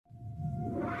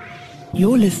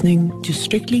You're listening to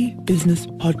Strictly Business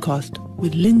Podcast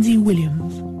with Lindsay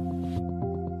Williams.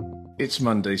 It's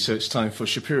Monday, so it's time for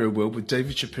Shapiroworld with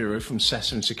David Shapiro from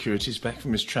Sasson Securities, back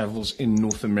from his travels in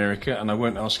North America. And I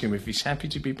won't ask him if he's happy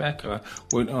to be back. I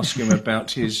won't ask him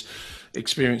about his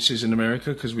experiences in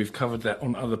America, because we've covered that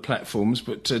on other platforms.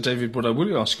 But David, what I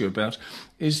will ask you about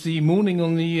is the morning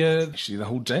on the, actually the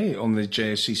whole day on the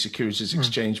JSE Securities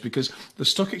Exchange, because the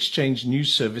Stock Exchange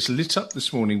News Service lit up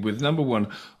this morning with number one,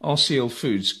 RCL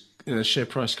Foods. Share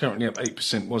price currently up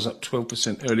 8%, was up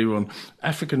 12% earlier on.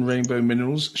 African Rainbow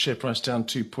Minerals, share price down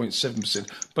 2.7%.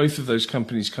 Both of those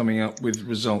companies coming out with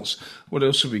results. What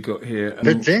else have we got here?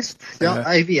 Bidvest,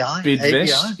 AVI.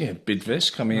 Bidvest,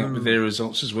 Bidvest coming out with their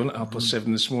results as well, up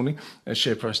 7 this morning.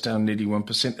 Share price down nearly 1%.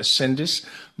 Ascendis,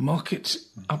 market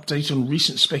update on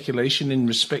recent speculation in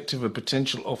respect of a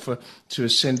potential offer to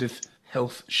Ascendis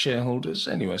Health shareholders.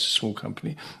 Anyway, it's a small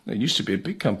company. It used to be a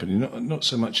big company, not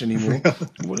so much anymore.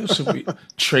 What else have we?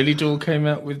 Trelidor came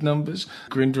out with numbers.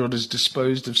 Grindrod has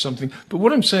disposed of something. But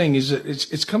what I'm saying is that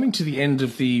it's coming to the end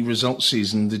of the results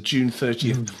season, the June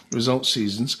 30th results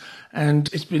seasons, and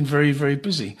it's been very, very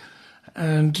busy.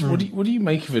 And what do you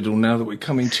make of it all now that we're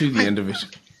coming to the end of it?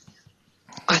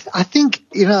 I think,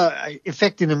 in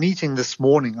fact, in a meeting this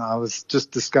morning, I was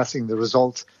just discussing the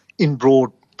results in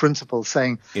broad principle,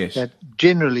 saying that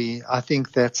generally I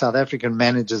think that South African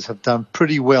managers have done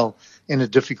pretty well in a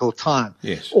difficult time.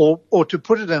 Yes. Or to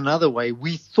put it another way,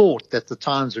 we thought that the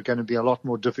times were going to be a lot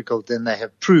more difficult than they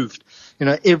have proved.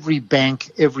 Every bank,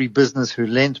 every business who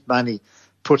lent money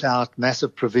put out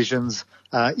massive provisions,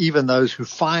 even those who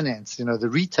financed, the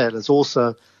retailers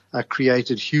also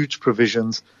created huge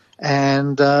provisions.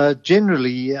 And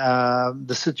generally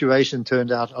the situation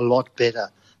turned out a lot better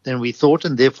than we thought,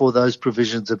 and therefore those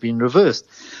provisions have been reversed.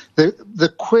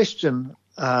 The question,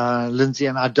 Lindsay,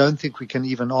 and I don't think we can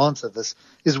even answer this,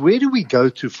 is where do we go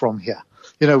to from here?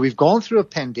 We've gone through a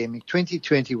pandemic.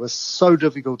 2020 was so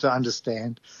difficult to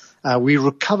understand. We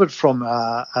recovered from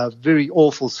a very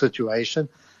awful situation,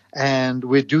 and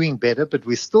we're doing better, but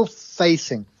we're still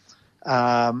facing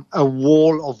a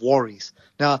wall of worries.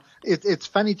 Now, it's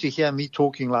funny to hear me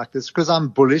talking like this, because I'm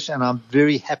bullish and I'm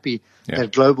very happy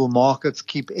that global markets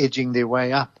keep edging their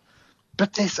way up.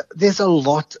 But there's a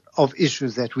lot of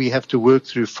issues that we have to work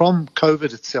through, from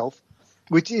COVID itself,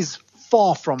 which is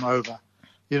far from over.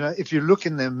 If you look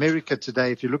in America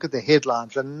today, if you look at the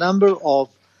headlines, the number of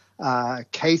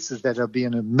cases that are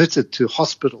being admitted to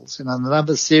hospitals, the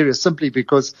number is serious, simply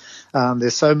because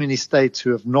there's so many states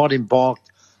who have not embarked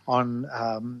on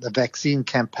the vaccine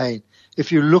campaign.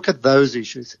 If you look at those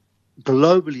issues,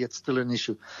 globally, it's still an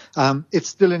issue. It's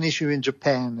still an issue in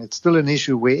Japan. It's still an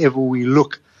issue wherever we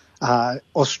look,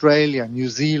 Australia, New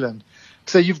Zealand.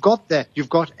 So you've got that. You've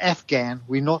got Afghan.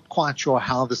 We're not quite sure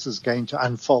how this is going to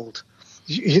unfold.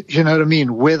 You know what I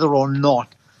mean? Whether or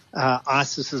not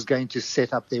ISIS is going to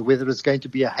set up there, whether it's going to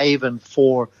be a haven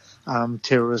for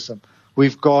terrorism.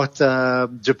 We've got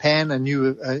Japan, a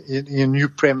new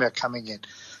premier coming in.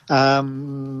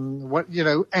 And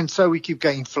so we keep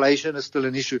going. Inflation is still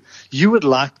an issue. You would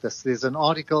like this. There's an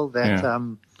article that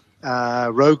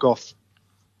Rogoff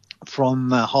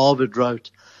from Harvard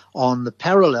wrote on the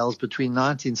parallels between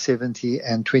 1970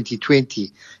 and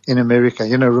 2020 in America.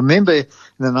 Remember in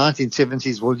the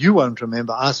 1970s, well, you won't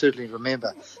remember. I certainly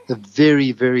remember the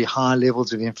very, very high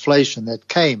levels of inflation that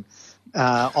came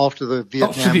after the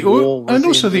Vietnam War, and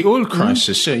also the oil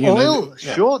crisis.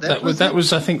 Sure. That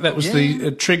was. I think that was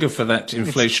the trigger for that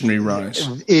inflationary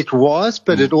rise. It was,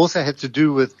 but it also had to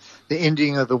do with the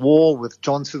ending of the war, with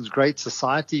Johnson's Great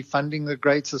Society, funding the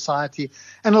Great Society,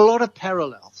 and a lot of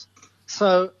parallels.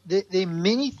 So there are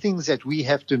many things that we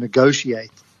have to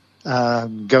negotiate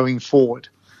going forward.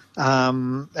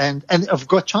 And I've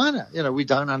got China. We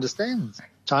don't understand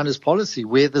China's policy,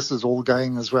 where this is all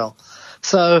going as well.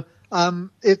 So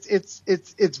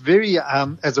it's very,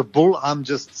 as a bull, I'm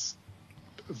just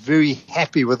very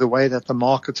happy with the way that the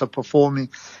markets are performing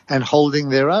and holding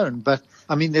their own. But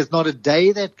there's not a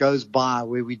day that goes by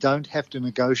where we don't have to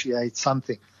negotiate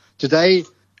something. Today,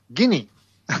 Guinea,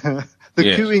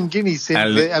 coup in Guinea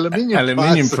said the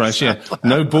aluminium price.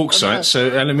 No bauxite, so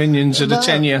aluminium's at a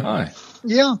 10-year high.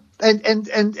 Yeah,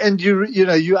 and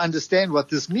you understand what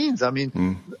this means.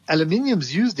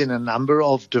 Aluminium's used in a number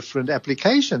of different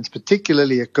applications,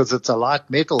 particularly because it's a light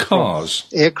metal. Cars,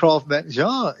 aircraft,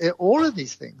 all of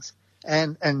these things.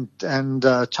 And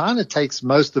China takes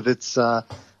most of its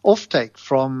offtake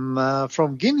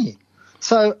from Guinea.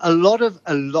 So a lot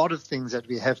of things that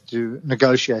we have to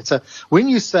negotiate. So when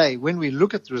we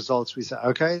look at the results, we say,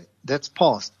 okay, that's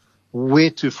passed. where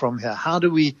to from here? How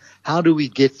do we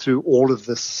get through all of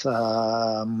this?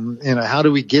 How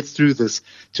do we get through this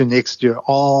to next year?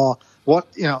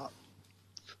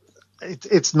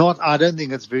 It's not, I don't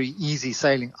think it's very easy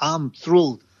sailing. I'm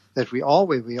thrilled that we are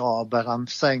where we are, but I'm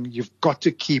saying you've got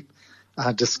to keep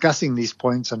discussing these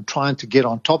points and trying to get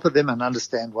on top of them and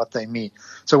understand what they mean.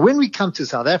 So when we come to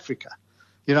South Africa,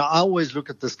 I always look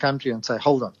at this country and say,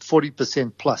 hold on,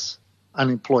 40% plus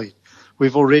unemployed.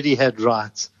 We've already had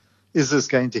riots. Is this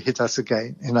going to hit us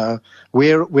again?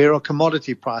 Where are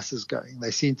commodity prices going?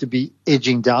 They seem to be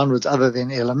edging downwards other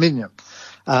than aluminium.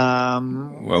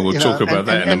 We'll talk about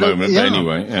that in a moment. But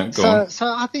anyway, go on. So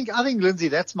I think, Lindsay,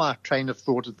 that's my train of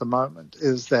thought at the moment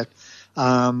is that,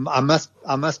 I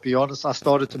must be honest. I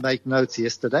started to make notes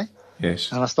yesterday. Yes.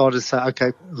 And I started to say,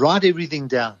 okay, write everything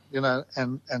down,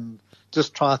 and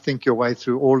just try to think your way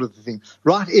through all of the things.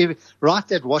 Write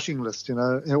that washing list,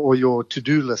 or your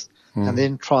to-do list, and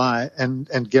then try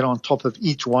and get on top of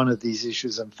each one of these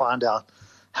issues and find out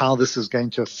how this is going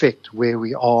to affect where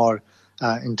we are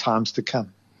in times to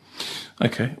come.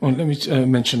 Okay. Well, let me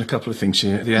mention a couple of things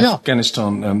here. The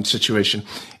Afghanistan situation,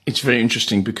 it's very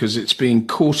interesting because it's being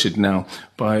courted now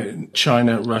by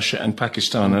China, Russia and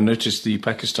Pakistan. I noticed the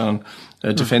Pakistan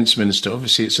defense minister,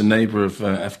 obviously it's a neighbor of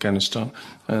Afghanistan,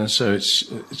 so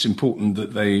it's important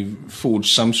that they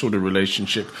forge some sort of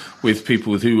relationship with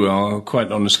people who are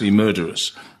quite honestly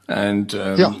murderous. And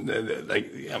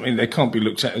they can't be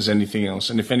looked at as anything else.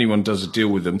 And if anyone does a deal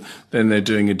with them, then they're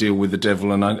doing a deal with the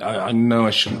devil. And I know I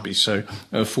shouldn't be so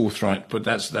forthright, but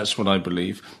that's what I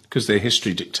believe, because their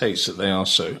history dictates that they are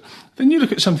so. Then you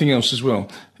look at something else as well.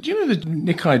 Do you know the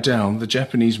Nikkei Dow, the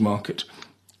Japanese market,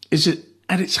 is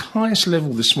at its highest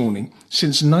level this morning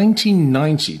since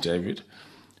 1990, David?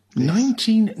 Yes.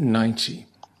 1990.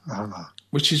 Oh,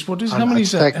 which is, what is, how many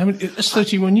is that? That's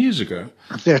 31 years ago.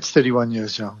 That's 31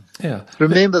 years young. Yeah.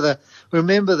 Remember the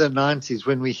 90s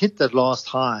when we hit that last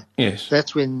high. Yes.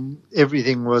 That's when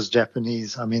everything was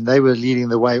Japanese. I mean, they were leading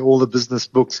the way. All the business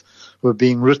books were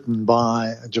being written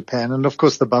by Japan. And of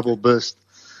course the bubble burst.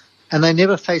 And they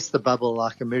never faced the bubble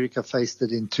like America faced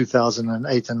it in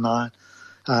 2008 and 9.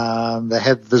 They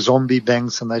had the zombie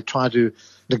banks and they tried to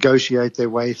negotiate their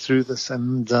way through this,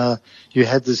 and you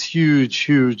had these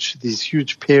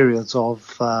huge periods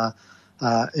of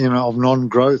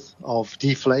non-growth, of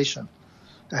deflation,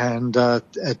 and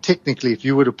technically, if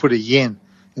you were to put a yen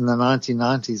in the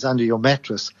 1990s under your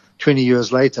mattress, 20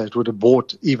 years later, it would have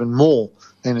bought even more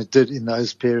than it did in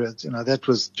those periods. That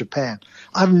was Japan.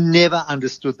 I've never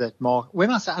understood that market.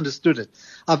 When I say understood it,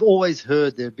 I've always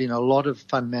heard there have been a lot of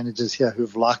fund managers here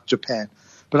who've liked Japan.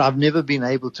 But I've never been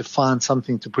able to find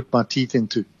something to put my teeth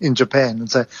into in Japan and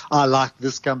say, I like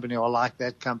this company or I like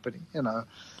that company.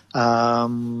 For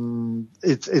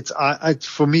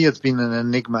me, it's been an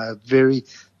enigma, a very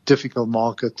difficult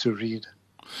market to read.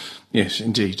 Yes,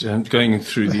 indeed. Going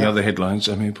through the other headlines,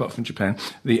 apart from Japan,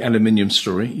 the aluminium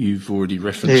story you've already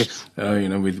referenced,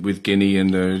 yes. With Guinea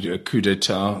and the coup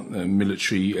d'etat,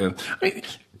 military.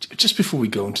 Just before we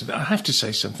go on to that, I have to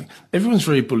say something. Everyone's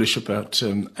very bullish about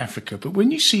Africa, but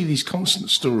when you see these constant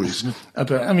stories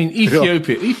about,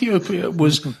 Ethiopia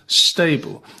was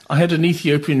stable. I had an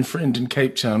Ethiopian friend in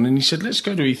Cape Town, and he said, let's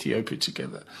go to Ethiopia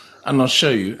together, and I'll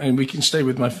show you, and we can stay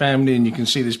with my family, and you can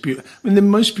see this the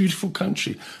most beautiful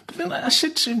country. But then I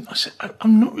said to him,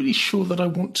 I'm not really sure that I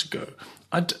want to go.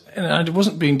 I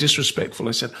wasn't being disrespectful.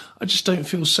 I said, I just don't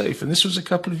feel safe. And this was a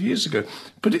couple of years ago.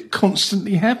 But it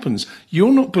constantly happens.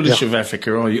 You're not bullish of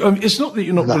Africa, are you? It's not that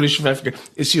you're not bullish of Africa.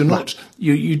 It's you're not.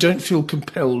 You don't feel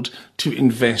compelled to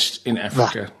invest in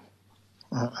Africa.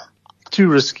 Too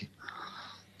risky.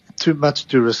 Too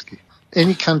risky.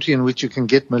 Any country in which you can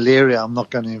get malaria, I'm not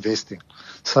going to invest in.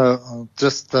 So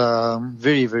just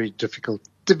very, very difficult.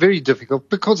 Very difficult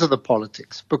because of the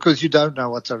politics, because you don't know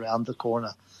what's around the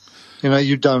corner.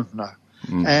 You don't know.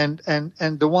 And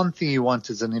the one thing you want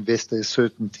as an investor is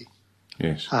certainty.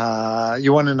 Yes.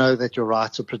 You want to know that your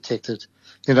rights are protected.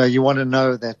 You want to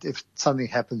know that if something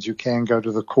happens, you can go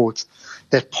to the courts,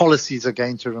 that policies are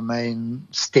going to remain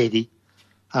steady.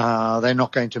 They're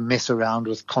not going to mess around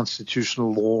with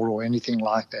constitutional law or anything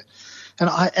like that.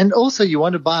 And also you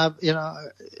want to buy,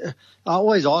 I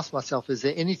always ask myself, is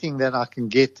there anything that I can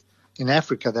get in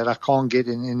Africa that I can't get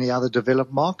in any other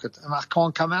developed market? And I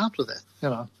can't come out with it,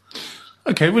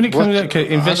 Okay, when it comes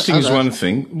to investing is one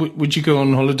thing. Would you go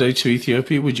on holiday to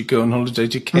Ethiopia? Would you go on holiday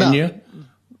to Kenya? No.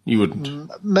 You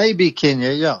wouldn't. Maybe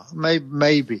Kenya, yeah.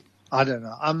 Maybe. I don't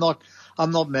know. I'm not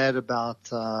mad about,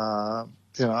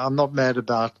 I'm not mad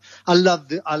about, I love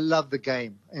the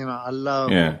game. I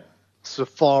love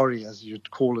safari, as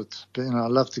you'd call it. But, I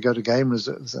love to go to game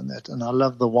reserves and that, and I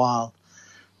love the wild.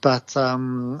 But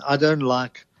I don't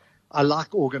like. I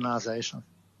like organization.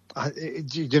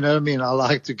 Do you know what I mean? I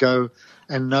like to go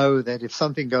and know that if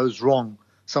something goes wrong,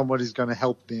 somebody's going to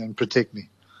help me and protect me.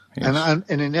 Yes.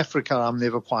 And in Africa, I'm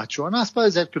never quite sure. And I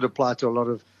suppose that could apply to a lot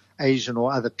of Asian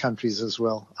or other countries as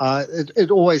well. It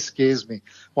always scares me.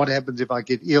 What happens if I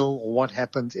get ill, or what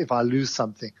happens if I lose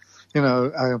something,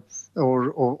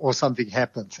 or something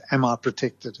happens? Am I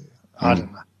protected? I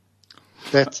don't know.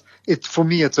 That's it. For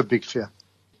me, it's a big fear.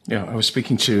 Yeah, I was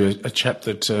speaking to a chap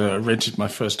that rented my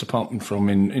first apartment from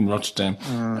in Rotterdam,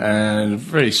 and a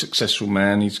very successful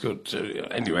man. He's got,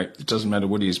 anyway, it doesn't matter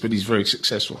what he is, but he's very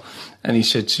successful. And he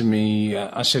said to me,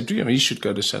 I said, you should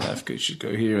go to South Africa, you should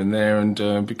go here and there,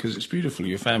 and because it's beautiful,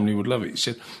 your family would love it. He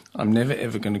said, I'm never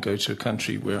ever going to go to a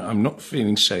country where I'm not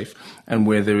feeling safe and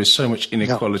where there is so much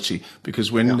inequality,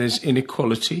 because when there's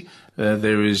inequality,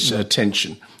 there is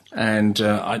tension. And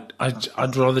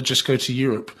I'd rather just go to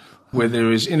Europe, where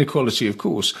there is inequality, of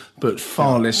course, but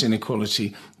far less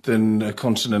inequality than a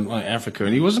continent like Africa.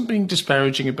 And he wasn't being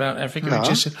disparaging about Africa. He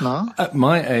just said, at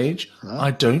my age,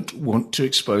 I don't want to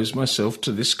expose myself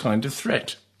to this kind of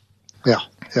threat. Yeah.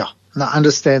 No, I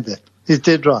understand that. He's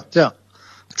dead right, yeah.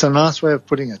 It's a nice way of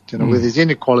putting it. Where there's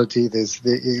inequality,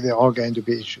 there are going to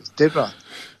be issues. Dead right.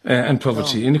 And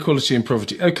poverty, inequality and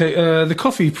poverty. Okay, the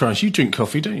coffee price. You drink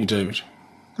coffee, don't you, David?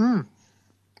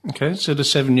 Okay, it's at a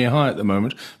 7-year high at the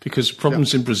moment because of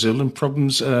problems in Brazil and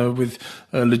problems with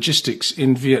logistics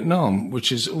in Vietnam,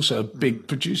 which is also a big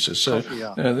producer. So,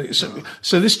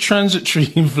 so this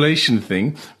transitory inflation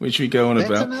thing, which we go on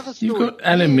about, you've got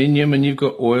aluminium and you've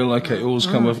got oil. Okay, oil's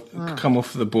come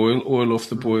off the boil, oil off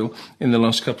the boil in the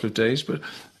last couple of days, but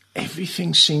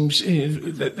everything seems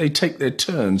that they take their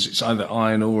turns. It's either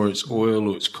iron ore, or it's oil,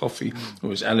 or it's coffee,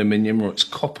 or it's aluminium, or it's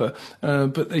copper.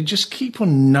 But they just keep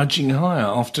on nudging higher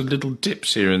after little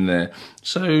dips here and there.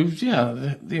 So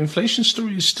the inflation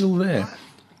story is still there.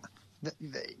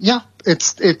 Yeah,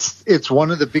 it's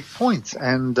one of the big points,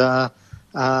 and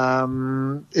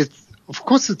it's of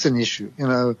course it's an issue.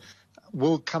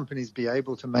 Will companies be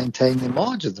able to maintain their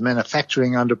margins?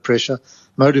 Manufacturing under pressure,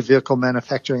 motor vehicle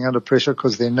manufacturing under pressure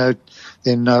because there are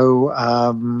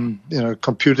no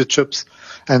computer chips,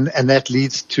 and that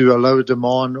leads to a lower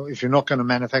demand. If you're not going to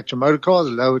manufacture motor cars,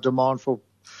 a lower demand for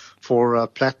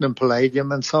platinum,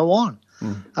 palladium, and so on.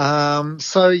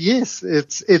 So yes,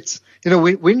 it's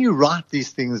when you write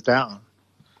these things down,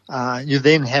 you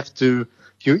then have to.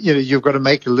 You've got to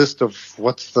make a list of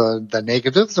what's the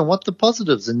negatives and what the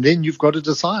positives, and then you've got to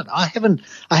decide. I haven't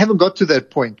got to that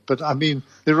point, but I mean,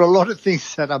 there are a lot of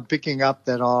things that I'm picking up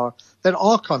that are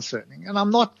concerning, and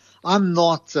I'm not,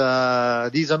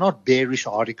 these are not bearish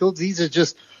articles. These are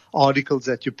just articles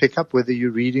that you pick up, whether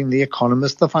you're reading The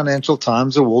Economist, the Financial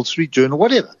Times, the Wall Street Journal,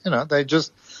 whatever, they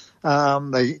just,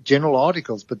 they general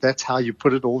articles, but that's how you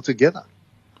put it all together.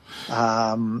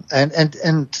 Lindsay,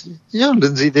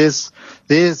 there's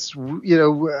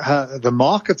the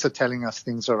markets are telling us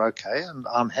things are okay, and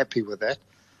I'm happy with that,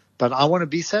 but I want to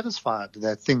be satisfied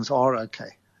that things are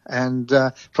okay. And,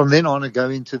 from then on, I go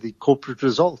into the corporate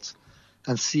results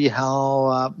and see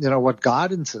how, what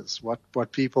guidance is, what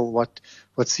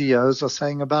CEOs are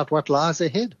saying about what lies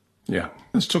ahead. Yeah.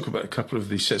 Let's talk about a couple of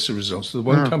these sets of results. The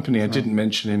one company I didn't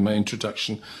mention in my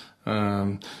introduction,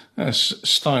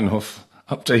 Steinhoff.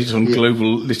 Update on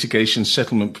global litigation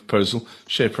settlement proposal,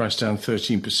 share price down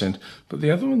 13%. But the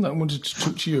other one that I wanted to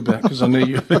talk to you about, because I know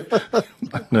you don't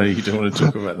want to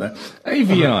talk about that.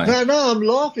 AVI. No, I'm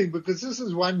laughing because this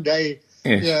is one day,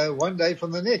 one day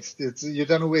from the next. You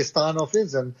don't know where Steinhoff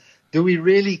is, and do we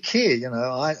really care?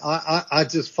 I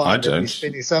just find that we're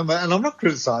spending so much, and I'm not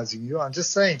criticizing you. I'm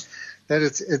just saying that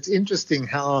it's interesting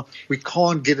how we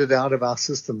can't get it out of our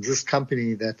systems. This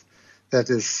company that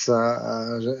is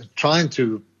trying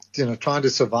to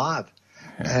survive,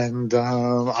 and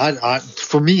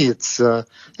for me, it's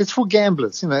for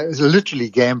gamblers. It's literally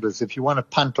gamblers. If you want to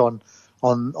punt on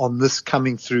this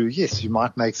coming through, yes, you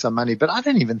might make some money, but I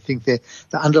don't even think the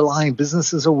underlying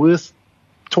businesses are worth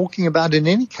talking about in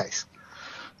any case.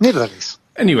 Nevertheless.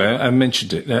 Anyway, I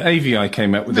mentioned it. AVI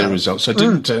came out with their results. I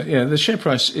didn't. The share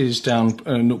price is down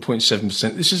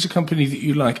 0.7%. This is a company that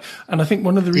you like, and I think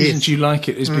one of the reasons you like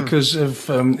it is because of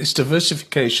its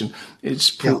diversification,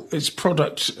 its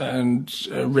product and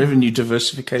revenue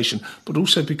diversification, but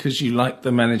also because you like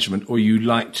the management, or you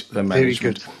liked the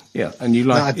management. Yeah, and you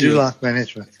like... No, I do like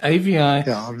management. AVI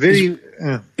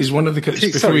is one of the...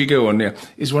 Before we go on,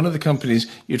 is one of the companies,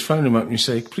 you'd phone them up and you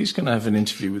say, please can I have an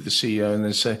interview with the CEO? And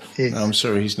they'd say, no, I'm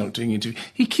sorry, he's not doing an interview.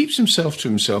 He keeps himself to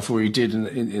himself, or he did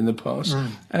in the past,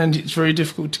 and it's very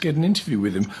difficult to get an interview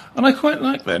with him. And I quite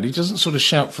like that. He doesn't sort of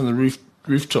shout from the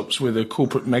rooftops with a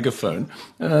corporate megaphone.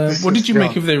 What did you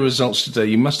make of their results today?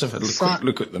 You must have had a quick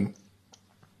look at them.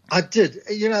 I did.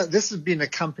 This has been a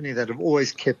company that have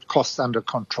always kept costs under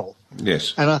control.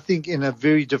 Yes. And I think in a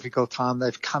very difficult time,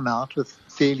 they've come out with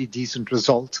fairly decent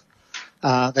results.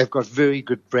 They've got very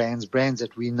good brands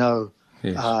that we know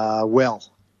well.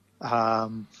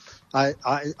 I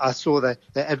saw that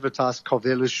they advertised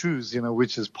Carvela shoes,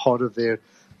 which is part of their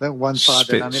one side,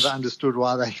 and I never understood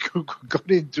why they got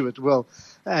into it. Well,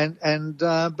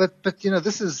 but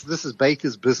this is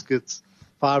Baker's biscuits,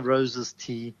 Five Roses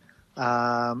tea.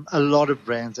 A lot of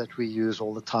brands that we use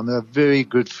all the time. They're a very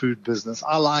good food business.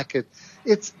 I like it.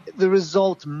 The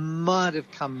result might have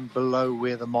come below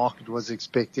where the market was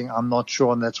expecting. I'm not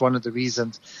sure, and that's one of the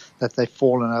reasons that they've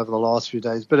fallen over the last few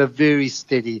days. But a very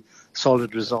steady,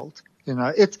 solid result.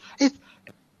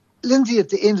 Lindsay, at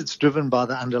the end, it's driven by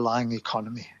the underlying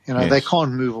economy. They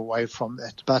can't move away from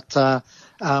that. But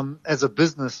as a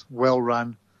business, well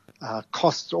run,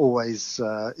 costs always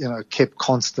kept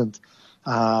constant.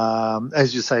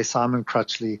 As you say, Simon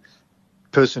Crutchley,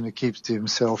 person who keeps to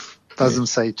himself, doesn't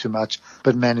say too much,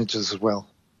 but manages as well.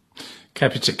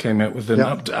 Capitec came out with an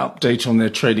update on their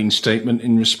trading statement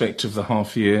in respect of the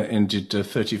half year ended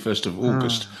 31st of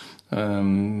August.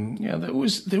 They're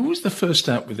always the first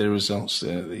out with their results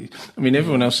there.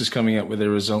 Everyone else is coming out with their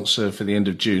results for the end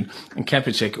of June, and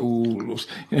Capitec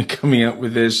coming out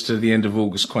with theirs to the end of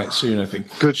August quite soon, I think.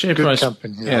 Good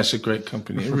company. Yeah, it's a great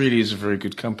company. It really is a very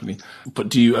good company. But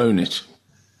do you own it?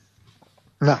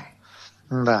 No.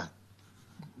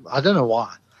 I don't know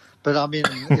why. But,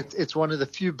 it's one of the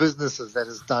few businesses that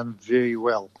has done very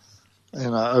well,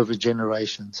 over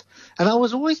generations. And I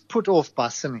was always put off by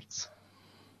cynics.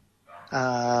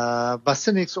 Or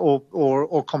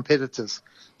competitors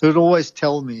who would always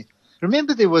tell me.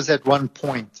 Remember, there was at one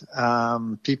point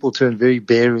people turned very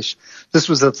bearish. This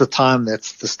was at the time that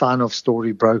the Steinhoff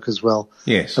story broke as well.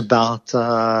 Yes. About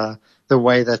the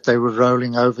way that they were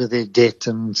rolling over their debt,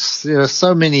 and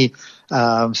so many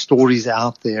stories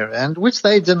out there, and which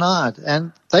they denied,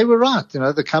 and they were right.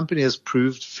 The company has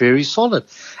proved very solid,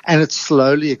 and it's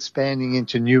slowly expanding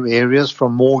into new areas,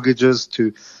 from mortgages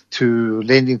to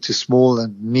lending to small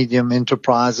and medium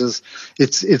enterprises.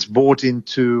 It's bought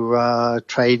into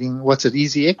trading. What's it?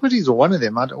 Easy Equities, or one of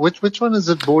them? Which one is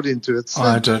it bought into?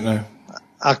 I don't know.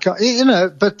 I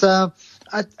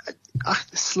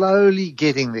slowly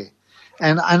getting there.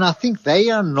 And I think they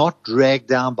are not dragged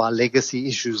down by legacy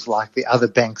issues like the other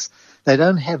banks. They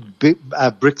don't have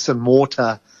bricks and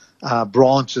mortar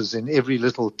branches in every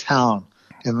little town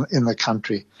in the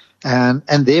country. And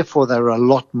therefore they're a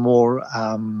lot more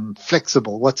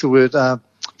flexible. What's the word?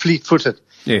 Fleet-footed.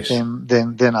 Yes.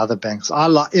 Than other banks. I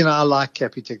like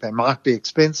Capitec. They might be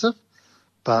expensive,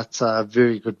 but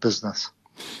very good business.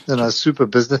 Super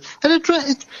business, and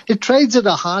it trades at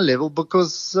a high level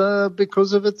because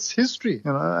of its history,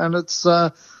 and it's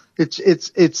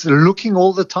looking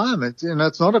all the time.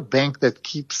 It's not a bank that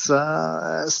keeps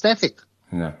static.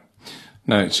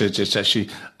 No, it's actually,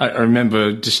 I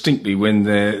remember distinctly when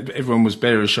everyone was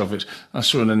bearish of it. I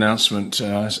saw an announcement,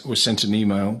 was sent an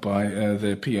email by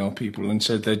their PR people and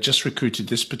said they'd just recruited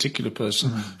this particular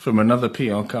person from another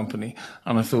PR company.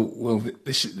 And I thought, well,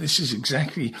 this is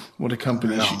exactly what a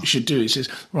company should do. It says,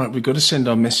 right, we've got to send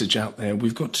our message out there.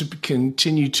 We've got to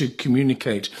continue to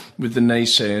communicate with the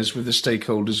naysayers, with the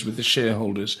stakeholders, with the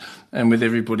shareholders, and with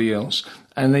everybody else.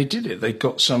 And they did it. They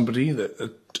got somebody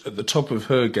that at the top of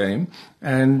her game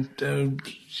and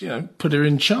put her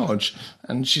in charge,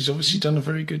 and she's obviously done a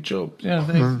very good job.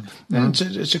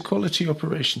 It's a quality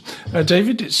operation.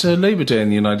 David, it's Labor Day in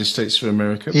the United States of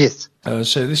America. Yes.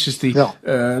 So this is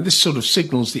this sort of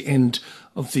signals the end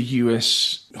of the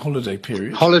US holiday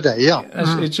period.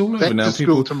 It's all over now.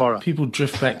 People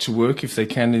drift back to work if they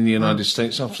can in the United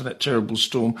States after that terrible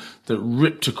storm that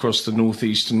ripped across the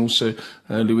Northeast and also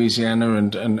Louisiana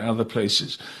and other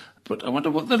places. But I wonder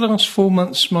what the last 4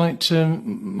 months might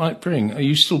bring. Are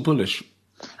you still bullish?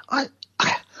 I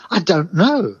don't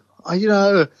know.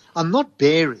 I'm not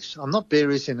bearish. I'm not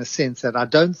bearish in a sense that I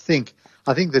think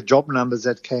the job numbers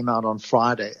that came out on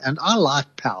Friday, and I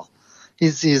like Powell.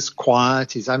 He's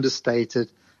quiet, he's understated,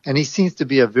 and he seems to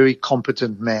be a very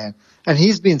competent man. And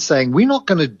he's been saying, we're not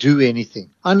going to do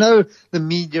anything. I know the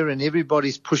media and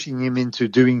everybody's pushing him into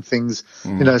doing things,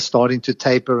 starting to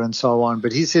taper and so on.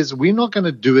 But he says, we're not going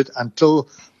to do it until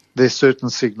there's certain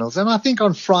signals. And I think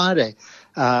on Friday,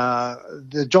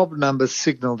 the job numbers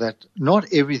signal that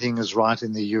not everything is right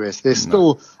in the US. There's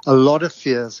still a lot of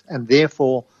fears, and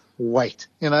therefore wait.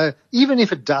 Even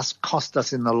if it does cost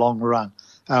us in the long run,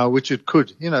 which it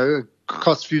could,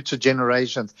 cost future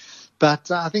generations.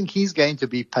 But I think he's going to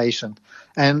be patient,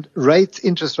 and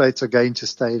interest rates are going to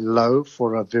stay low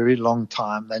for a very long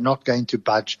time. They're not going to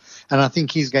budge. And I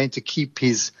think he's going to keep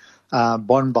his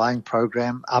bond buying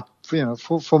program up,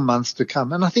 for months to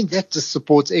come. And I think that just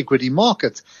supports equity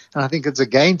markets. And I think it's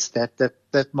against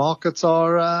that markets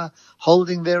are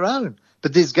holding their own.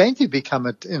 But there's going to become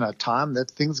a time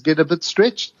that things get a bit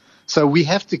stretched. So we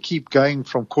have to keep going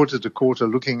from quarter to quarter,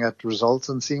 looking at results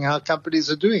and seeing how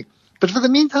companies are doing. But for the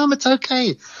meantime, it's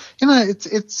okay.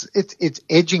 It's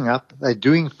edging up. They're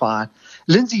doing fine.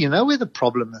 Lindsay, you know where the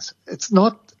problem is? It's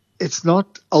not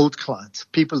old clients,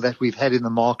 people that we've had in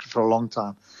the market for a long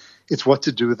time. It's what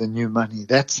to do with the new money.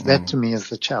 That to me is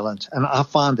the challenge. And I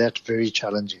find that very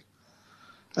challenging.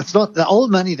 It's not the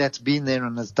old money that's been there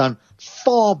and has done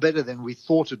far better than we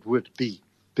thought it would be.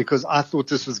 Because I thought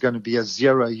this was going to be a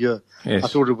 0 year. Yes. I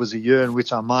thought it was a year in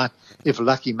which I might, if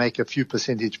lucky, make a few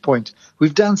percentage points.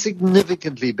 We've done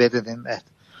significantly better than that.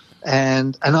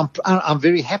 And I'm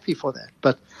very happy for that.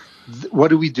 But what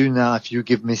do we do now if you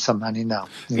give me some money now?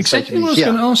 Exactly what I was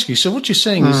going to ask you. So what you're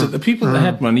saying is that the people that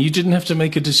had money, you didn't have to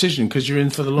make a decision because you're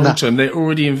in for the long term. They're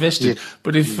already invested. Yes.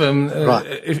 But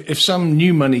if some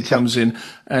new money comes in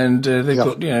and they've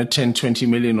got 10, 20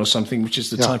 million or something, which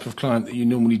is the type of client that you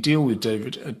normally deal with,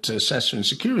 David, at Sasfin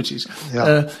Securities,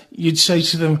 you'd say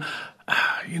to them,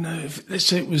 let's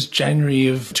say it was January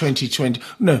of 2020,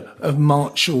 of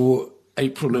March or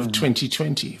April of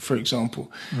 2020, for example,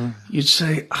 you'd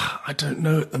say, I don't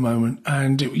know at the moment,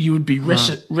 and you would be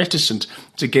reticent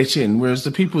to get in, whereas the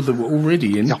people that were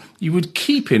already in, you would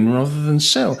keep in rather than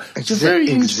sell. It's a very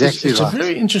interesting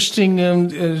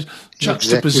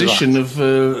juxtaposition of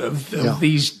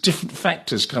these different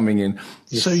factors coming in.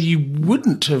 Yes. So you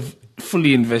wouldn't have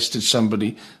fully invested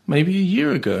somebody maybe a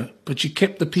year ago, but you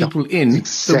kept the people in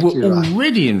that were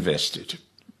already invested.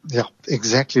 Yeah,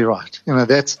 exactly right.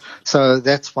 That's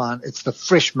fine. It's the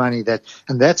fresh money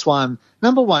and that's why I'm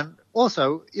number one.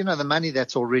 Also, the money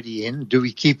that's already in, do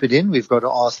we keep it in? We've got to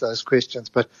ask those questions.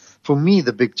 But for me,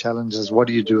 the big challenge is what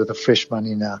do you do with the fresh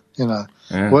money now?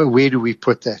 Where do we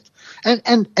put that?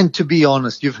 And to be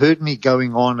honest, you've heard me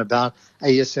going on about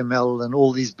ASML and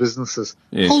all these businesses.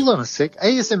 Yes. Hold on a sec.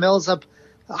 ASML's up,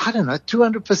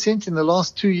 200% in the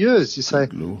last 2 years. You say,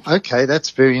 okay,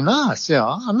 that's very nice. Yeah,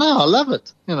 I know, I love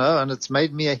it, and it's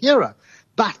made me a hero.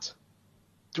 But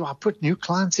do I put new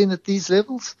clients in at these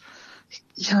levels?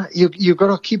 You've got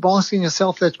to keep asking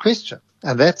yourself that question.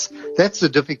 And that's the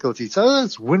difficulty. So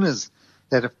those winners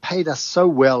that have paid us so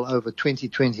well over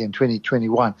 2020 and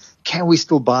 2021, can we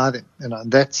still buy them?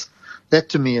 And that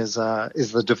to me is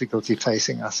the difficulty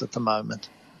facing us at the moment.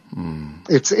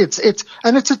 It's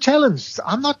a challenge.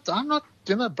 I'm not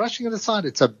brushing it aside.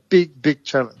 It's a big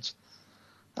challenge.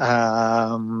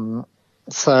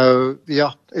 It's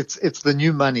the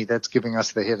new money that's giving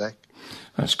us the headache.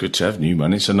 That's good to have new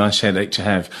money. It's a nice headache to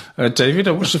have. David,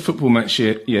 I watched a football match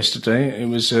yesterday. It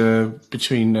was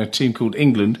between a team called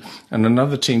England and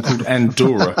another team called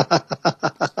Andorra.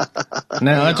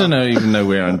 Now, I don't even know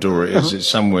where Andorra is. It's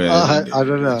somewhere. I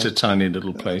don't know. It's a tiny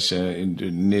little place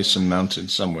near some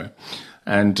mountains somewhere.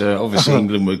 And obviously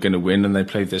England were going to win, and they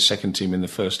played their second team in the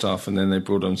first half, and then they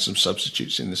brought on some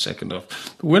substitutes in the second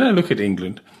half. But when I look at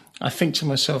England, I think to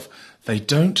myself, they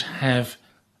don't have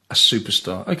a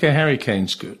superstar. Okay, Harry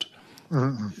Kane's good.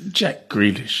 Jack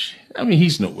Grealish,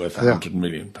 he's not worth £100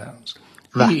 million.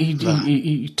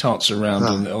 He tarts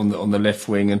around on the left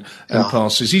wing and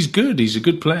passes. He's good. He's a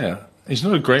good player. He's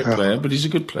not a great player, but he's a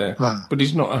good player. But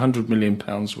he's not £100 million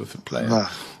worth of player.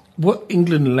 What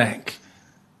England lack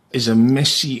is a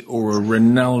Messi or a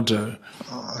Ronaldo.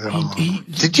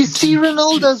 Did you see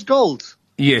Ronaldo's goals?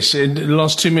 Yes, in the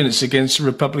last 2 minutes against the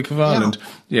Republic of Ireland.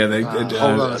 Yeah,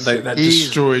 that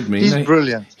destroyed me. He's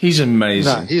brilliant. He's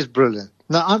amazing. No, he's brilliant.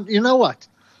 No, you know what?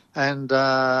 And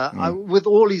with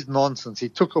all his nonsense, he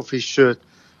took off his shirt,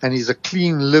 and he's a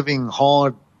clean, living,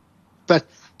 hard. But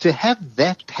to have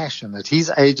that passion at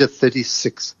his age of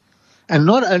 36, and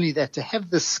not only that, to have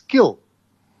the skill.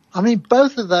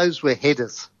 Both of those were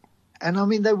headers, and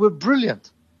they were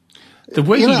brilliant. The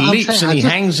way he leaps and he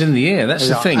hangs in the air, that's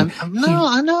the thing.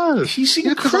 I know. He's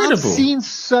incredible. I've seen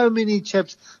so many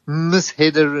chaps miss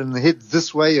header and head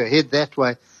this way or head that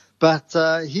way. But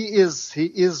he is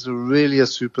really a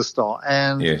superstar.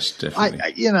 And yes, definitely.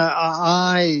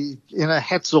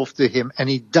 Hats off to him, and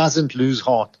he doesn't lose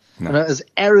heart. No. As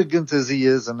arrogant as he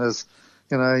is and as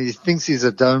he thinks he's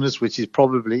Adonis, which he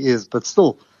probably is, but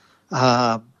still,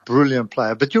 brilliant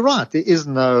player. But you're right. There's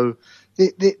no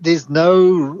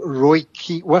Roy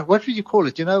Keane. What would you call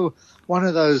it? One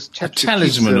of those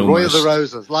talisman, Roy of the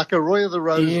Roses, like a Roy of the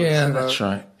Roses. Yeah, that's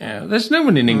right. Yeah, there's no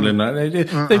one in England like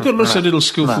that. They've got lots of little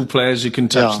skillful players who can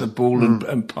touch the ball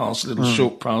and pass little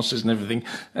short passes and everything.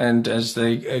 And as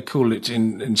they call it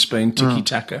in Spain,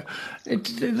 tiki-taka.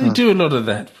 They do a lot of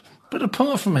that. But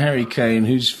apart from Harry Kane,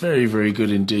 who's very, very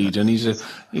good indeed, and he's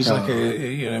like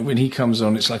when he comes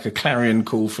on, it's like a clarion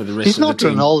call for the rest of the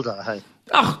team. He's not Ronaldo, hey.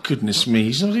 Oh, goodness me.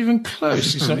 He's not even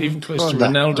close. He's not even close to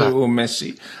Ronaldo or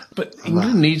Messi. But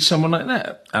England needs someone like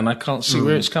that. And I can't see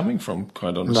where it's coming from,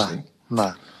 quite honestly.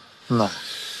 No.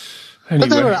 Anyway.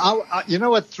 But you know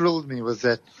what thrilled me was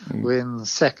that when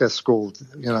Saka scored,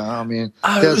 it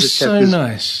was so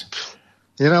nice.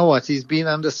 You know what? He's been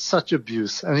under such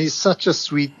abuse, and he's such a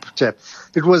sweet chap.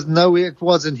 It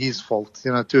wasn't his fault,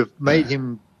 to have made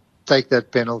him take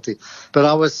that penalty. But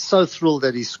I was so thrilled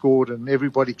that he scored, and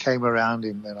everybody came around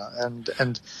him, and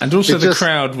also the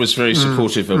crowd was very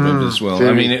supportive of him as well.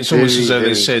 It's almost as though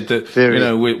they said that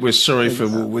we're sorry for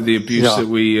the abuse that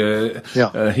we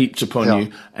heaped upon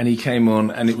you. And he came on,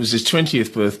 and it was his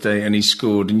 20th birthday, and he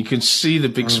scored, and you could see the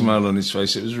big smile on his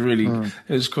face. It was really,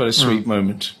 it was quite a sweet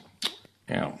moment.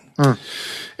 Yeah.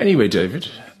 Anyway, David,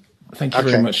 thank you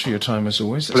very much for your time as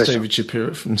always. That's Pleasure. David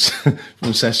Shapiro from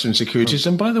Sasfin Securities.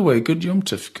 And by the way, good Yom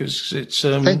Tov, because it's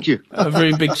thank you. a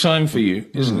very big time for you,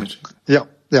 isn't it? Yeah.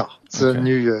 It's a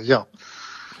new year, yeah.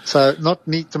 So not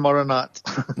neat tomorrow night.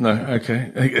 No,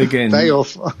 okay. Again. Day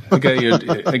off.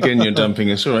 Again, you're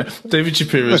dumping us. All right. David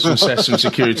Shapiro is from Sasfin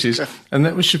Securities, and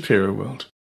that was Shapiroworld.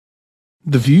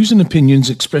 The views and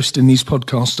opinions expressed in these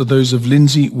podcasts are those of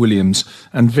Lindsay Williams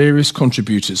and various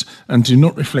contributors and do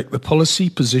not reflect the policy,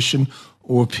 position,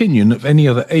 or opinion of any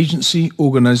other agency,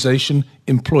 organisation,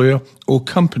 employer, or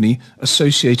company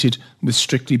associated with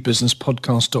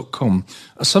strictlybusinesspodcast.com.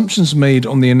 Assumptions made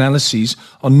on the analyses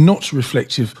are not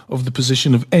reflective of the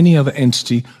position of any other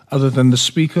entity other than the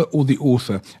speaker or the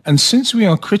author. And since we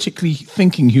are critically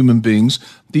thinking human beings,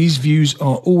 these views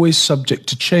are always subject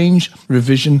to change,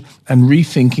 revision, and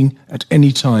rethinking at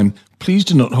any time. Please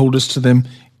do not hold us to them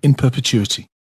in perpetuity.